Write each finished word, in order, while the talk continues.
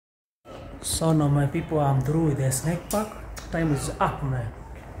So now my people, I'm through with the snake park. Time is up, man.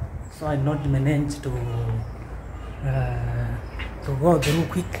 So I not managed to go through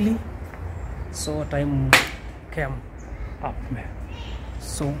quickly. So time came up, man.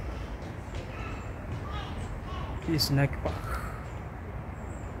 So this snake park,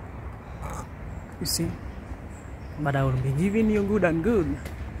 you see. But I will be giving you good and good.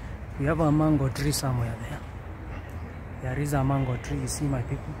 We have a mango tree somewhere there. There is a mango tree, you see my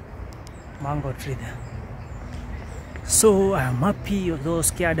people. Mango tree there. So I'm happy, although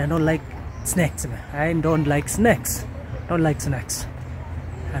scared. I don't like snakes, man. I don't like snakes. Don't like snakes.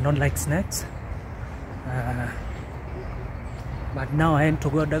 I don't like snakes. But now I want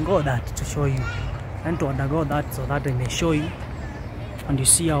to undergo that to show you. I want to undergo that so that I may show you. And you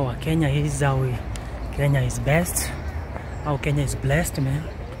see how Kenya is, how Kenya is best, how Kenya is blessed, man.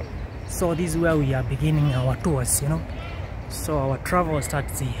 So this is where we are beginning our tours, you know. So our travel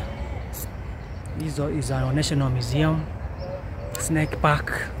starts here. This is our national museum, snake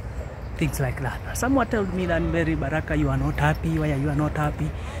park, things like that. Someone told me that, Mary Baraka, you are not happy. Why are you not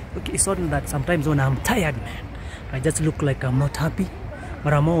happy? Okay, it's not that sometimes when I'm tired, man, I just look like I'm not happy,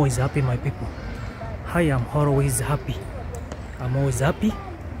 but I'm always happy, my people. I am always happy. I'm always happy.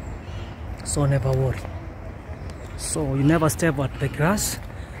 So never worry. So you never step at the grass.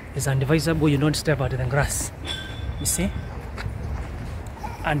 It's indivisible, you don't step at the grass. You see?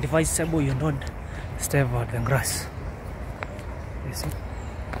 Indivisible, you don't step at the grass. You see?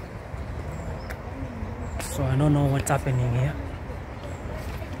 So I don't know what's happening here.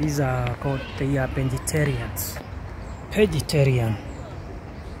 These are called, they are vegetarians. Vegetarian.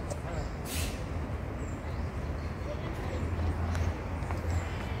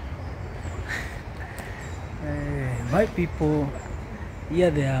 My people, here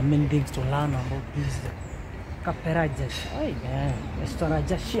there are many things to learn about this Kaperajash. Oh man,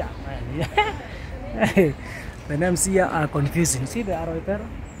 Estorajashia, man. The names here are confusing. See the aloe vera?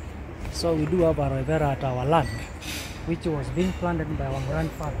 So we do have aloe vera at our land, which was being planted by our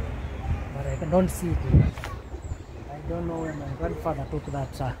grandfather. But I don't see it here. I don't know where my grandfather took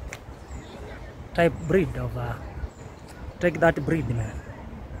that type breed of take that breed, man,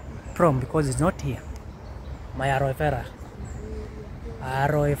 from, because it's not here. My aloe vera.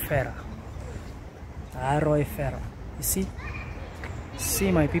 Aloe vera. Aloe vera. You see? See,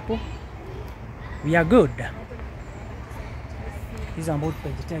 my people? We are good. This is about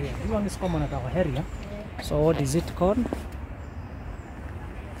vegetarian. This one is common at our area. So what is it called?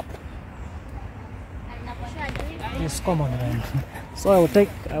 It's common, man. So I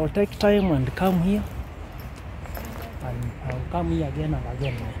will take time and come here. And I will come here again and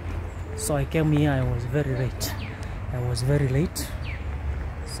again, man. So I came here, I was very late.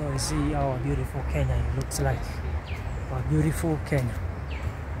 So you see how beautiful Kenya it looks like. Our beautiful Kenya.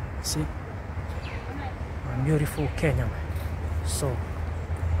 See? Our beautiful Kenya. So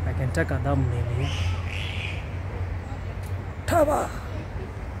I can take a thumbnail here. Taba!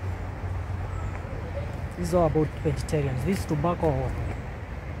 This is all about vegetarians. This is tobacco.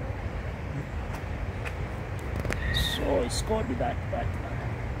 So it's called that.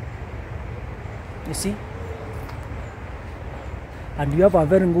 You see? And you have a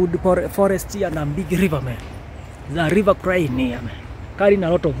very good forest here and a big river, man. There's a river crying here, man. Carrying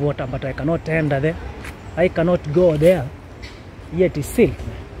a lot of water, but I cannot enter there. I cannot go there. Yet it's safe,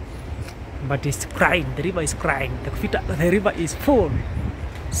 man. But it's crying. The river is crying. The river is full.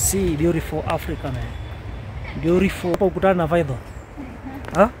 See, beautiful Africa, man. Beautiful. Ukutana na vaidho.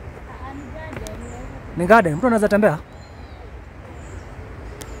 Huh? Ni garden. Mtu anaweza tembea?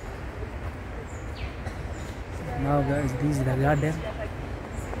 Now guys, this is the garden.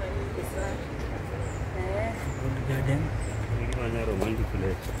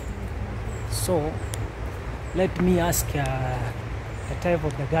 So let me ask the type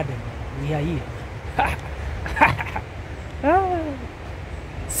of the garden. We are here.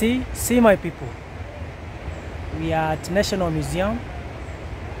 See my people. We are at National Museum.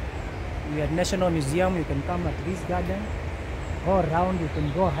 We are at National Museum. You can come at this garden. Go around. You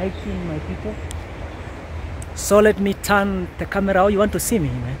can go hiking, my people. So let me turn the camera. Oh, you want to see me,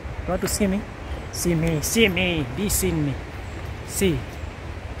 man? You want to see me? See me. Be seeing me. See.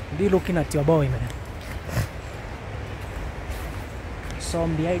 Be looking at your boy, man. So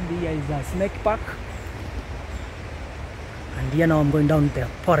behind here is a snake park. And here now I'm going down the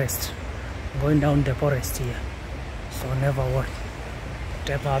forest. I'm going down the forest here. So never worry.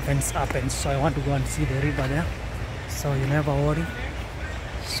 Whatever happens. So I want to go and see the river there. So you never worry.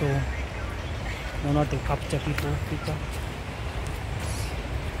 So no, not to capture people, picture.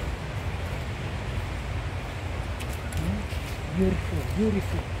 Beautiful,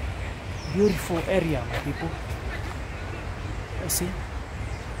 beautiful, beautiful area, my people. You see,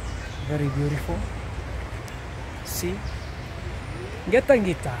 very beautiful. See,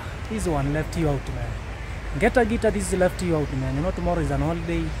 Geta, this one left you out, man. Geta, this left you out, man. You know, tomorrow is an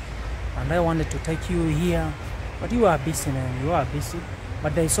holiday, and I wanted to take you here, but you are busy, man. You are busy.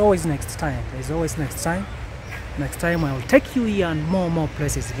 But there's always next time. There's always next time. Next time I will take you here and more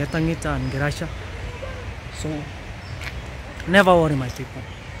places, Geta and Gerasha. So never worry, my people.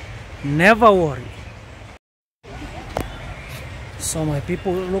 Never worry. So my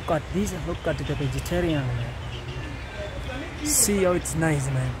people, look at this. Look at the vegetarian, man. See how it's nice,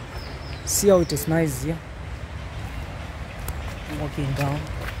 man. See how it is nice, yeah. Walking down.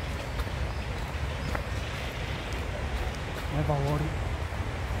 Never worry.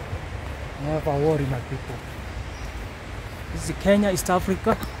 Never worry, my people. This is Kenya, East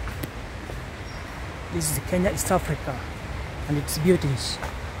Africa. This is Kenya, East Africa, and its beauties.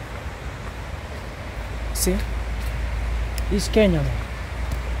 See, this is Kenya, man.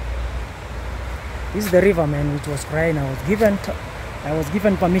 This is the river, man, which was crying. I was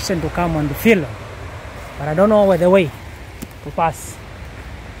given permission to come and film, but I don't know where the way to pass.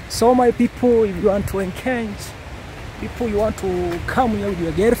 So my people, if you want to engage, people, you want to come here with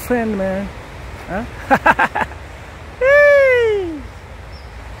your girlfriend, man, huh?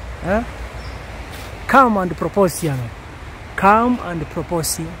 Huh? Come and propose here, man. Come and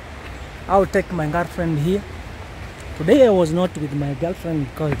propose here. I'll take my girlfriend here. Today I was not with my girlfriend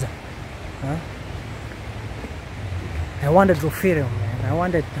because I wanted to film, man. I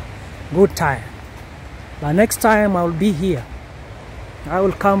wanted good time. But next time I will be here. I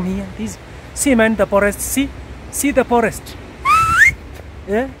will come here. See, man, the forest. See the forest.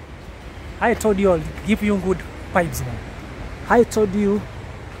 Yeah. I told you I'll give you good pipes, man. I told you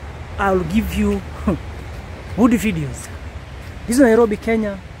I'll give you good videos. This is Nairobi,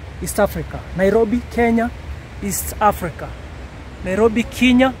 Kenya, East Africa. Nairobi, Kenya, East Africa. Nairobi,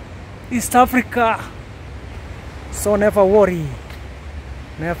 Kenya, East Africa. So never worry.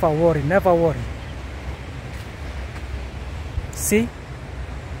 Never worry, never worry. See?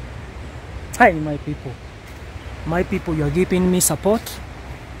 Hi, my people. My people, you are giving me support.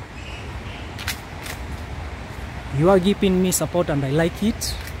 You are giving me support and I like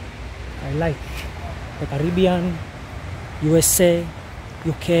it. I like the Caribbean, USA,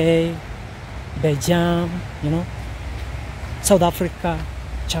 UK, Belgium, you know, South Africa,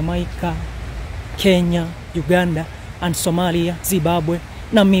 Jamaica, Kenya, Uganda, and Somalia, Zimbabwe,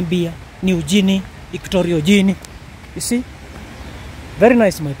 Namibia, New Guinea, Equatorial Guinea. You see? Very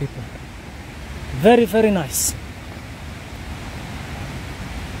nice, my people. Very, very nice.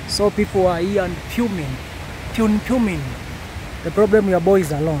 So people are here and fuming. The problem, your boy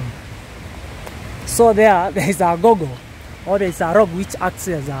is alone. So there is a gogo, or there is a rock which acts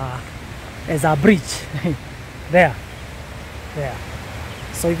as a bridge. there.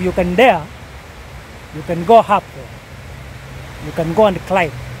 So if you can dare, you can go up there. You can go and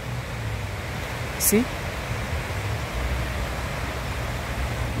climb. See?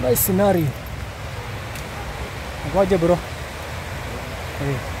 Nice scenario. Watch, bro.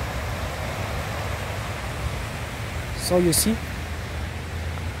 Hey. So you see,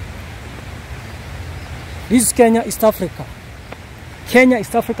 this is Kenya, East Africa. Kenya,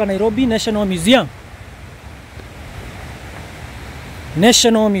 East Africa, Nairobi National Museum.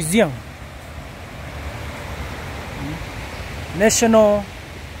 National Museum. National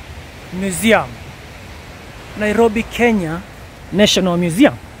Museum. Nairobi, Kenya National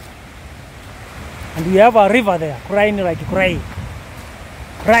Museum. And we have a river there, crying like crying.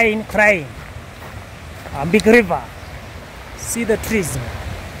 Crying. A big river. See the trees.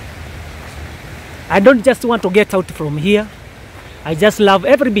 I don't just want to get out from here. I just love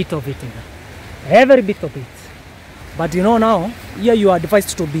every bit of it. Every bit of it. But you know now, here you are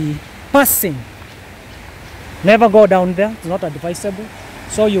advised to be passing. Never go down there. It's not advisable.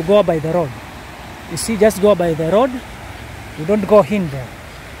 So you go by the road. You see, just go by the road. You don't go in there.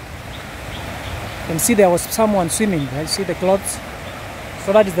 You can see there was someone swimming there. You see the clothes?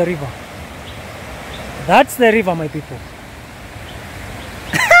 So that is the river. That's the river, my people.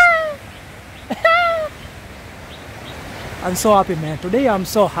 I'm so happy, man. Today I'm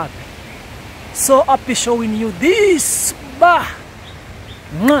so happy. So happy showing you this. Bah!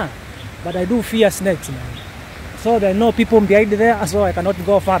 But I do fear snakes, man. So there are no people behind there, so I cannot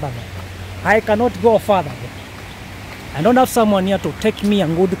go further, man. I cannot go further, man. I don't have someone here to take me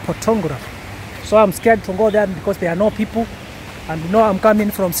and good photograph. So I'm scared to go there because there are no people. And you know I'm coming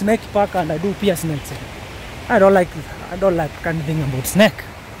from Snake Park and I do fear snakes. I don't like anything about snake.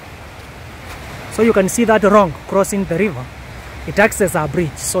 So you can see that wrong crossing the river. it acts as a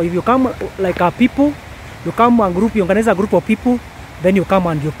bridge. So if you come like a people, you come a group, you organize a group of people, then you come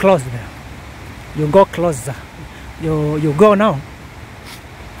and you close there. You go closer. You go now.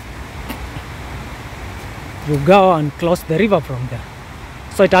 You go and close the river from there.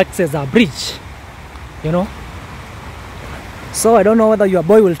 So it acts as a bridge, you know. So I don't know whether your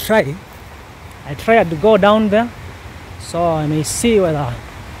boy will try. I tried to go down there, so I may see whether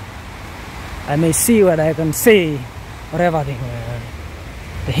I can see whatever thing.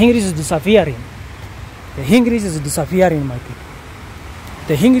 The English is disappearing. The English is disappearing, my people.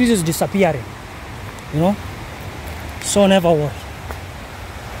 The English is disappearing, you know. So never worry.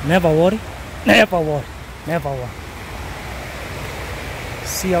 Never worry. Never worry. Never worry.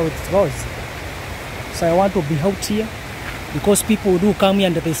 See how it goes. So I want to be out here because people do come here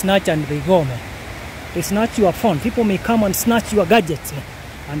and they snatch and they go, man. They snatch your phone. People may come and snatch your gadgets, man,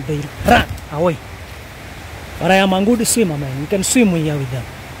 and they run away. But I am a good swimmer, man. You can swim here with them.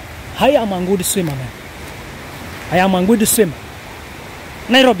 I am a good swimmer, man. I am a good swimmer.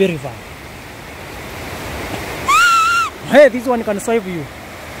 Nairobi River. Hey, this one can save you.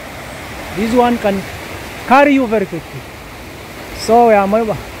 This one can carry you very quickly. So I am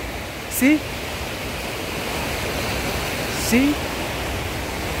over. See? See?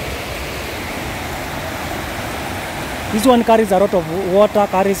 This one carries a lot of water,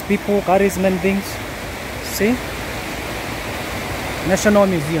 carries people, carries many things. See? National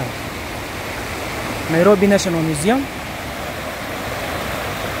Museum. Nairobi National Museum.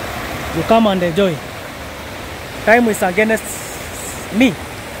 You come and enjoy. Time is against me.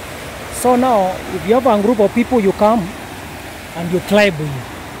 So now, if you have a group of people, you come and you climb.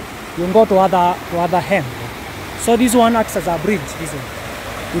 You go to other hand. So this one acts as a bridge. This one,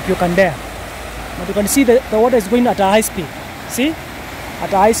 if you can dare. But you can see the water is going at a high speed. See,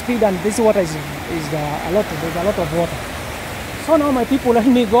 at a high speed, and this water is a lot. There's a lot of water. So now, my people, let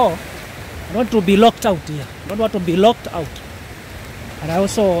me go. I don't want to be locked out here. I don't want to be locked out, and I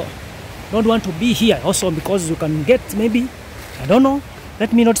also don't want to be here also because you can get maybe, I don't know,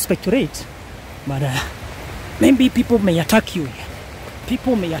 let me not speculate, but maybe people may attack you.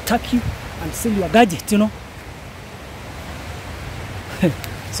 People may attack you and steal your gadget, you know.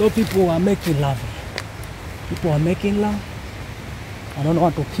 So people are making love. People are making love. I don't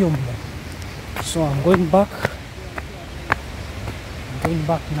want to kill them. So I'm going back. I'm going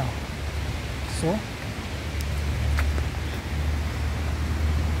back now. So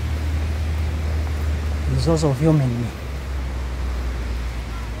he's also filming me.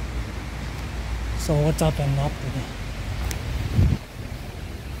 So what's happened up today?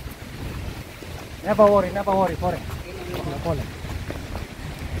 Never worry, for it.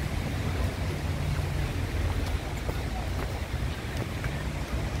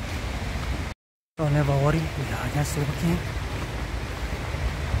 So never worry, we are just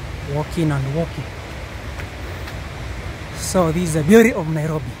walking and walking. So this is the beauty of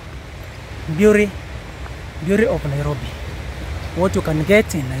Nairobi. Beauty of Nairobi. What you can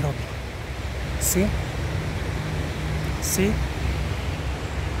get in Nairobi. See? See?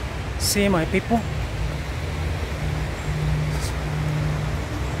 See, my people?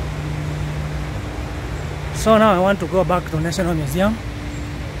 So now I want to go back to National Museum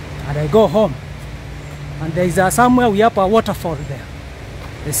and I go home. And there is somewhere we have a waterfall there.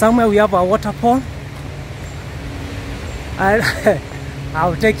 There's somewhere we have a waterfall.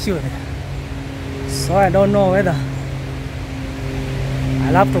 I'll take you there. So I don't know whether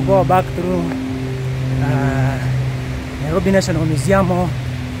I'll have to go back through Nairobi National Museum or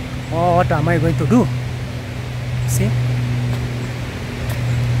what am I going to do? See?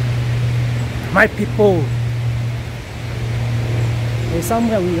 My people. There's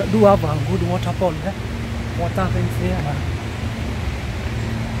somewhere we do have a good waterfall there. Water things here.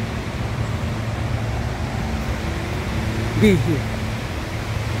 Be here.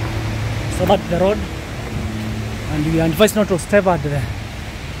 So that's the road. And we are advised not to step at the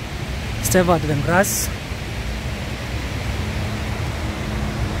grass.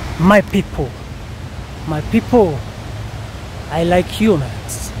 My people, I like you, man.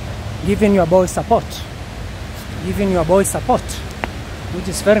 Giving your boy support, which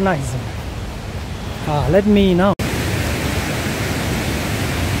is very nice. Let me now.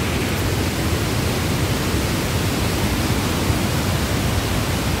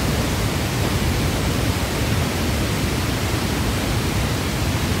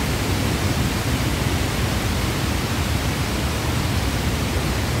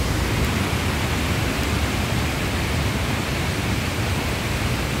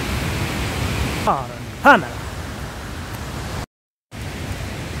 Pamela.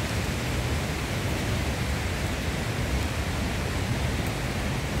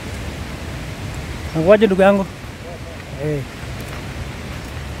 Ngoja ndugu yangu. Hey.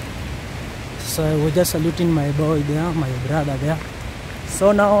 So we're just saluting my boy there, my brother there.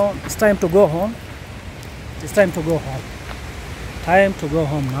 So now it's time to go home. It's time to go home. Time to go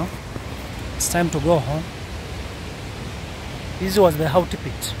home now. It's time to go home. This was the Houti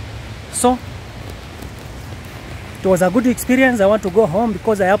pit. So it was a good experience. I want to go home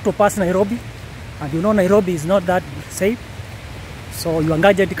because I have to pass Nairobi. And you know Nairobi is not that safe. So your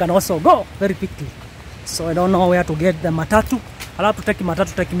gadget can also go very quickly. So I don't know where to get the matatu. I'll have to take matatu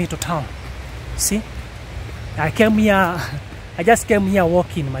to take me to town. See? I came here, I just came here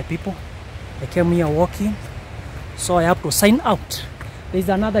walking, my people. I came here walking. So I have to sign out. There's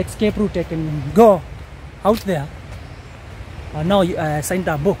another escape route I can go out there. Now I signed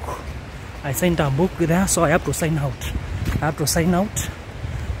a book. I signed a book there, so I have to sign out. I have to sign out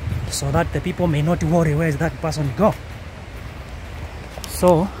so that the people may not worry where is that person go.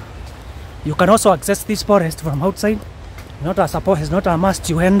 So you can also access this forest from outside. Not a support, it's not a must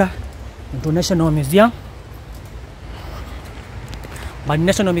you enter into National Museum. But in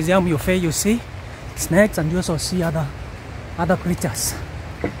National Museum you see snakes and you also see other creatures.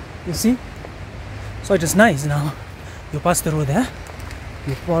 You see? So it is nice now. You pass through there,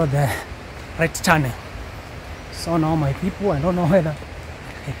 you follow the right channel. So now my people, I don't know whether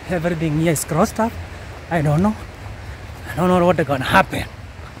everything here is crossed up. I don't know. I don't know what's gonna happen.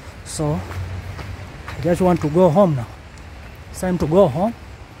 So I just want to go home now. It's time to go home.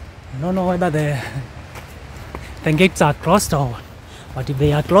 I don't know whether the gates are closed or what. But if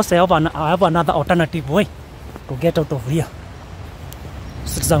they are closed, I have another alternative way to get out of here.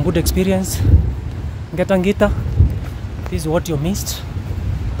 So it's a good experience. Getangita, this is what you missed.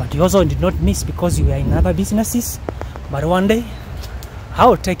 But you also did not miss because you were in other businesses. But one day, I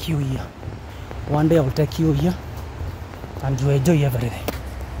will take you here. One day I will take you here. And you enjoy everything.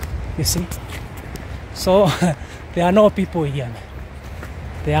 You see? So, there are no people here.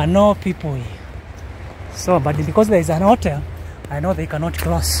 There are no people here. So, but because there is an hotel, I know they cannot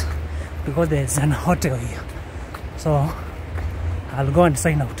close. Because there is an hotel here. So, I'll go and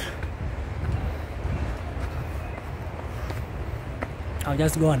sign out. I'll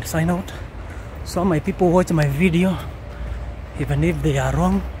just go and sign out. So my people watch my video. Even if they are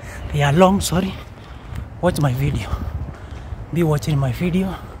wrong, they are long, sorry. Watch my video. Be watching my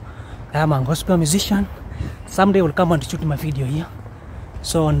video. I am a gospel musician. Someday will come and shoot my video here.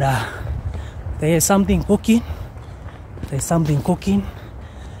 So and there is something cooking. There's something cooking.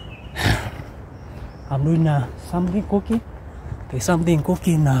 I'm doing something cooking. There's something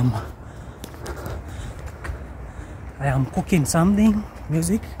cooking. I am cooking something,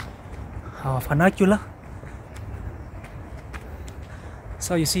 music, our vernacular.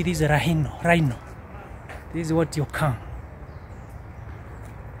 So you see this is rhino. This is what you can.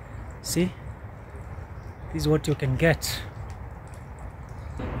 See? This is what you can get.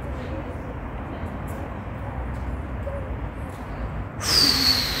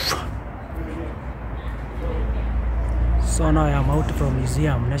 So now I am out from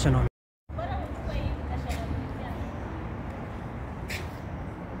museum, national.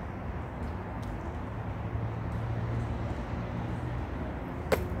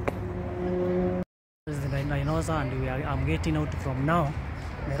 And I'm getting out from now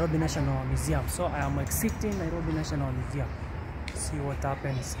Nairobi National Museum. So I am exiting Nairobi National Museum. See what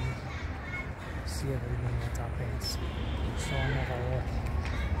happens here. See everything what happens. So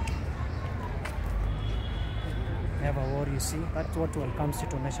never worry, you see. That's what welcomes you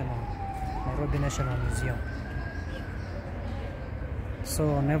to Nairobi National Museum.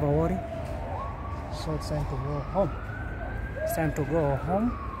 So never worry. So it's time to go home. It's time to go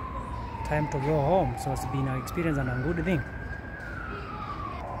home. Time to go home. So it's been an experience and a good thing.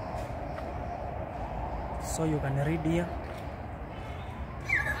 So you can read here.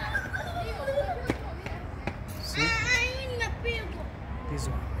 See? This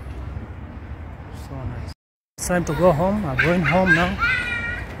one. So nice. It's time to go home. I'm going home now.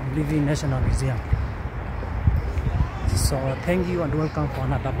 I'm leaving National Museum. So thank you and welcome for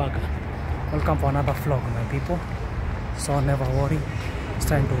another burger. Welcome for another vlog, my people. So never worry. It's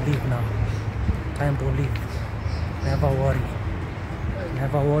time to leave now. Time to leave. Never worry.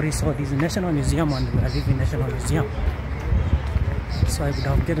 Never worry. So this is National Museum and we are leaving National Museum. So I would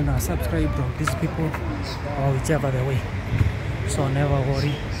have gotten a subscribe from these people or whichever the way. So never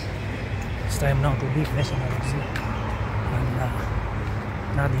worry. It's time now to leave National Museum. And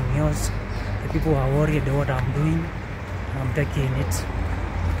nothing else. The people are worried what I'm doing. I'm taking it.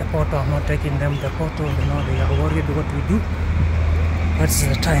 The photo, I'm not taking them the photo. You know, they are worried what we do. That's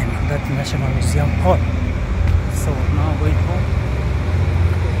the time that National Museum hall. So now going home.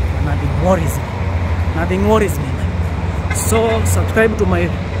 Nothing worries me. Nothing worries me. So subscribe to my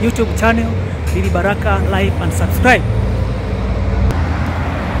YouTube channel, Bidi Baraka, like and subscribe.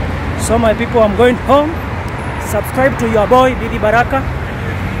 So my people, I'm going home. Subscribe to your boy Bidi Baraka.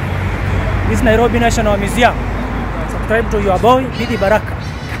 This is Nairobi National Museum. Subscribe to your boy Bidi Baraka.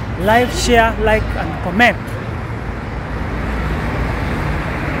 Like, share, like and comment.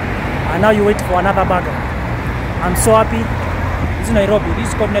 And now you wait for another burger. I'm so happy. This is Nairobi. This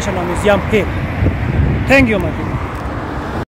is called National Museum here. Thank you, my people.